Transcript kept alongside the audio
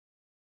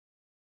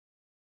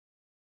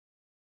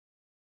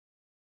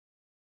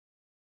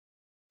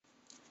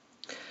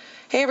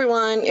Hey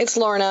everyone, it's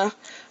Lorna.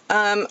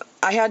 I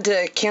had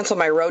to cancel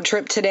my road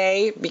trip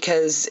today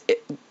because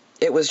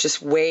it was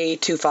just way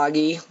too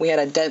foggy. We had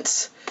a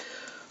dense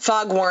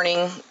fog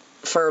warning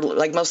for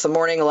like most of the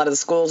morning. A lot of the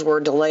schools were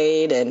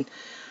delayed, and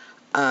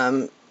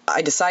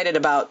I decided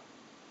about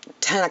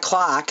 10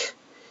 o'clock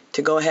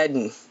to go ahead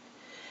and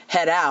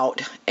head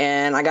out,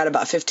 and I got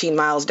about 15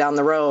 miles down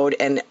the road,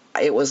 and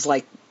it was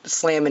like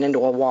slamming into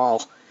a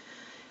wall.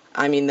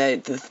 I mean,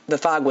 the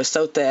fog was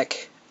so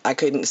thick I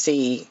couldn't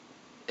see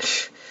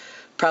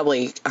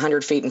probably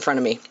 100 feet in front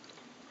of me.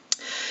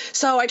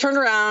 So I turned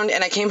around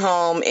and I came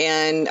home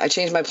and I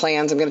changed my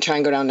plans. I'm going to try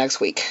and go down next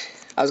week.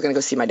 I was going to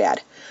go see my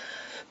dad.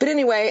 But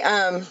anyway,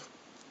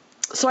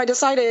 so I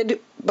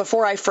decided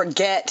before I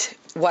forget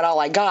what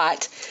all I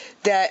got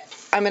that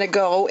I'm going to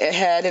go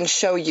ahead and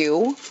show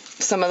you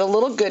some of the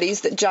little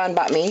goodies that John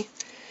bought me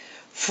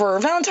for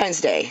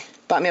Valentine's Day.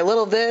 Bought me a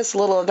little of this, a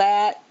little of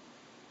that.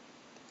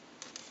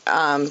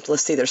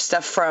 Let's see, there's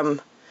stuff from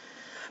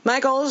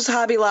Michael's,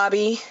 Hobby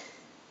Lobby.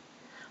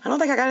 I don't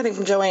think I got anything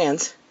from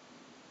Joann's.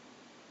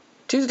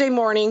 Tuesday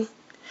Morning,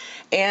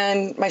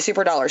 and my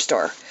Super Dollar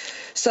Store.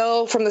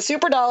 So from the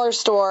Super Dollar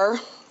Store,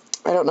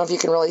 I don't know if you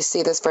can really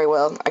see this very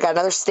well. I got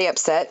another stamp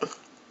set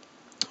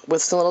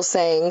with some little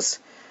sayings.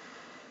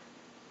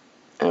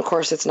 And of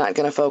course it's not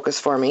going to focus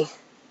for me.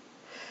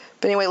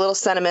 But anyway, little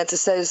sentiments. It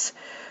says,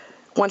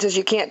 one says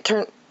you can't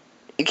turn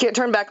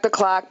back the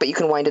clock, but you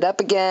can wind it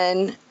up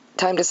again.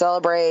 Time to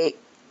celebrate.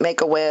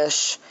 Make a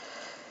wish.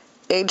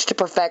 Age to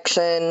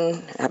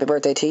perfection. Happy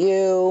birthday to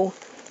you.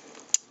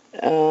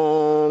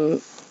 The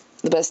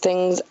best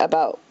things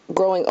about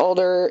growing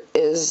older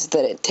is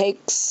that it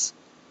takes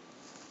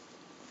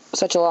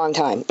such a long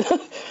time.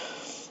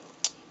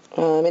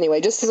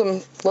 Anyway, just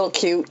some little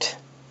cute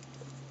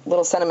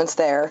little sentiments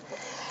there.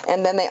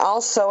 And then they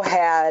also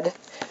had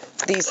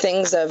these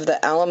things of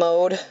the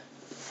Alamode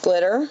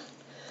glitter.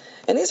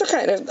 And these are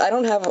kind of, I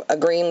don't have a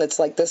green that's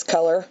like this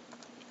color.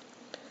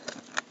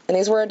 And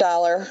these were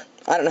 $1.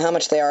 I don't know how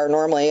much they are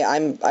normally.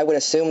 I would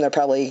assume they're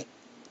probably,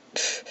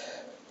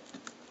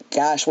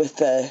 gosh, with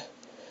the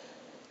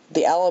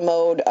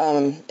Alamode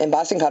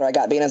embossing powder I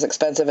got being as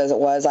expensive as it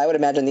was, I would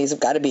imagine these have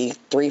got to be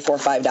 $3, $4,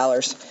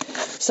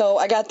 $5. So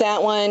I got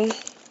that one,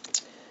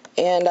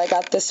 and I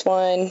got this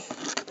one,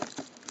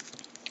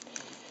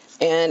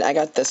 and I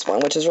got this one,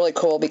 which is really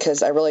cool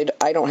because I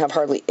don't have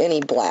hardly any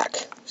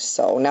black.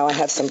 So now I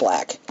have some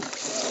black.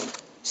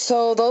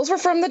 So those were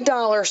from the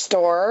dollar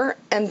store,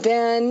 and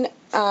then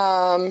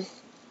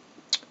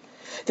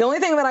the only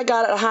thing that I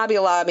got at Hobby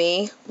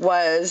Lobby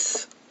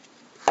was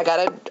I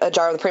got a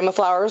jar of the Prima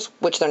flowers,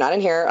 which they're not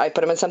in here. I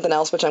put them in something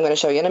else, which I'm going to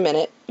show you in a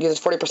minute.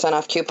 Used a 40%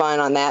 off coupon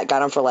on that.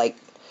 Got them for like,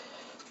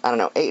 I don't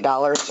know,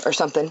 $8 or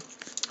something.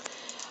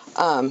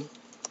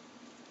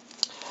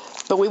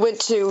 But we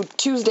went to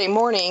Tuesday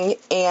Morning,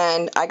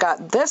 and I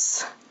got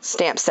this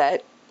stamp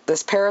set,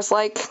 this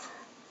Paris-like.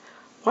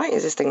 Why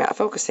is this thing not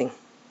focusing?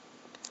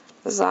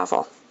 This is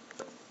awful.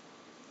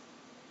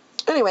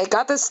 Anyway,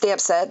 got this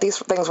stamp set. These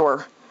things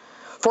were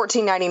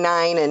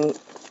 $14.99, and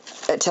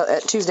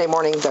at Tuesday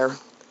Morning they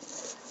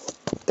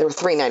were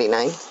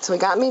 $3.99. So he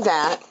got me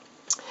that.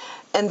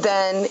 And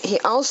then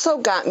he also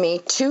got me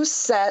 2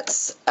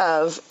 sets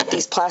of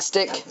these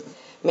plastic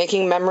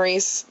Making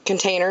Memories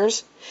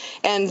containers.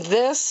 And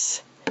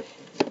this,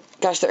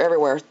 gosh, they're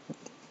everywhere.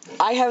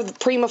 I have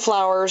Prima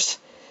flowers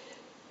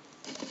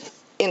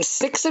in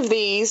 6 of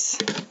these.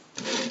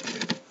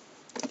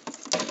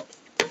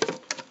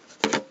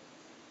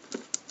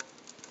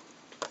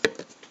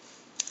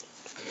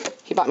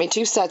 He bought me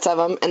 2 sets of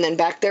them, and then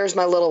back there's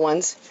my little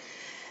ones.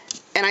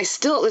 And it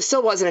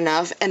still wasn't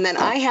enough. And then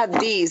I had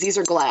these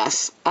are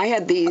glass. I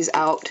had these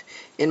out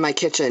in my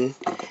kitchen,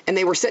 and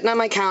they were sitting on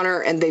my counter,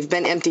 and they've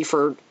been empty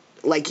for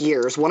like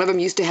years. One of them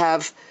used to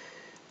have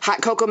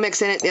hot cocoa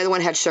mix in it. The other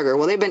one had sugar.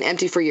 Well, they've been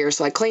empty for years,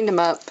 so I cleaned them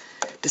up,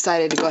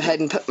 decided to go ahead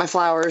and put my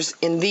flowers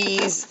in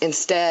these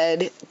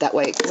instead. That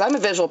way, because I'm a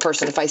visual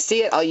person. If I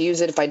see it, I'll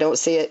use it. If I don't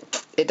see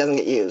it, it doesn't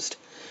get used.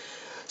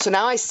 So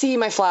now I see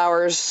my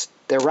flowers.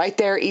 They're right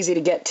there, easy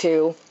to get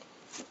to.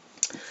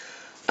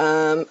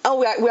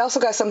 We also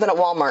got something at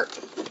Walmart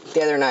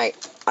the other night.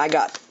 I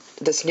got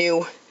this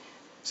new,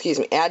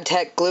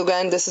 AdTech glue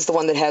gun. This is the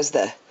one that has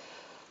the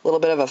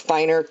little bit of a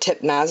finer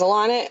tip nozzle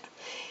on it.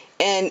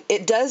 And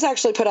it does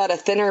actually put out a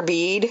thinner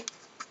bead.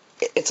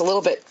 It's a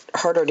little bit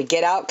harder to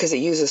get out because it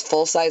uses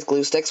full-size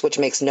glue sticks, which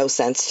makes no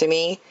sense to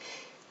me.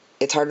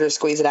 It's harder to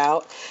squeeze it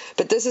out.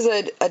 But this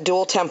is a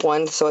dual temp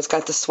one, so it's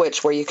got the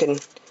switch where you can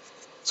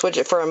switch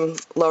it from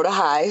low to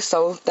high,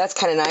 so that's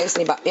kind of nice.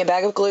 And he bought me a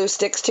bag of glue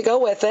sticks to go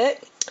with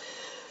it.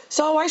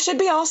 So I should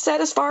be all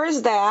set as far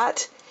as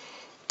that.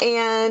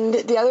 And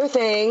the other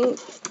thing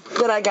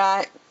that I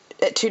got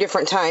at 2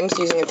 different times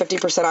using a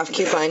 50% off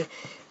coupon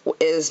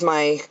is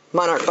my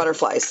Monarch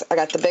butterflies. I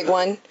got the big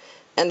one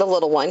and the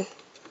little one.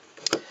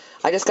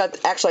 I just got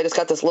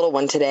this little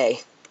one today.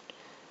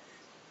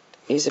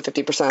 Used a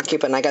 50% off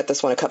coupon, and I got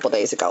this one a couple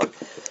days ago.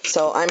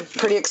 So I'm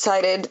pretty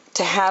excited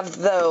to have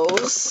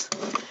those.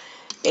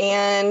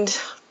 And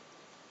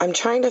I'm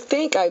trying to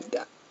think,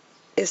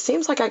 it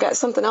seems like I got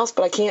something else,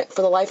 but I can't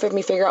for the life of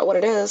me figure out what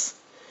it is.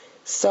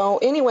 So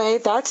anyway,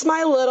 that's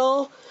my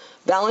little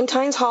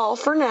Valentine's haul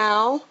for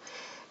now.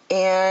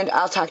 And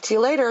I'll talk to you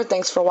later.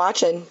 Thanks for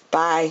watching.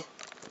 Bye.